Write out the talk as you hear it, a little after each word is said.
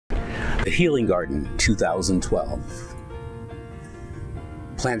The Healing Garden 2012.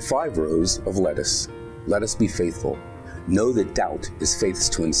 Plant 5 rows of lettuce. Let us be faithful. Know that doubt is faith's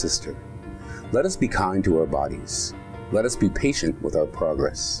twin sister. Let us be kind to our bodies. Let us be patient with our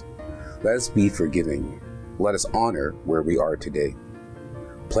progress. Let us be forgiving. Let us honor where we are today.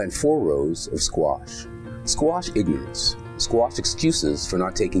 Plant 4 rows of squash. Squash ignorance. Squash excuses for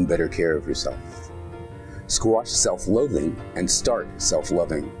not taking better care of yourself. Squash self-loathing and start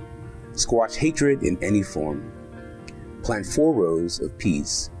self-loving. Squash hatred in any form. Plant 4 rows of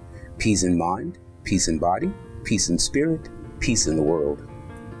peace. Peace in mind, peace in body, peace in spirit, peace in the world.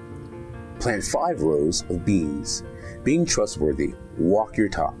 Plant 5 rows of beings. Being trustworthy, walk your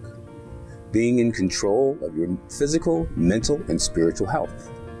talk. Being in control of your physical, mental, and spiritual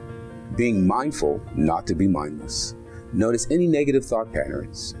health. Being mindful not to be mindless. Notice any negative thought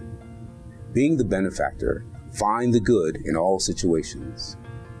patterns. Being the benefactor, find the good in all situations.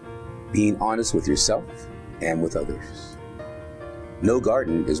 Being honest with yourself and with others. No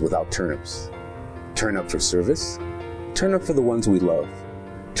garden is without turnips. Turn up for service. Turn up for the ones we love.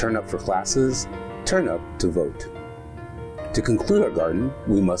 Turn up for classes. Turn up to vote. To conclude our garden,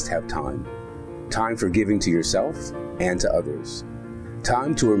 we must have time. Time for giving to yourself and to others.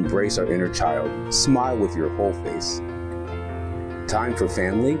 Time to embrace our inner child. Smile with your whole face. Time for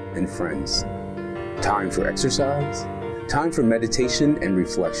family and friends. Time for exercise. Time for meditation and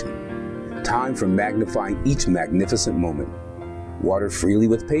reflection. Time for magnifying each magnificent moment. Water freely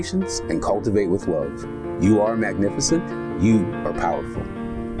with patience and cultivate with love. You are magnificent. You are powerful.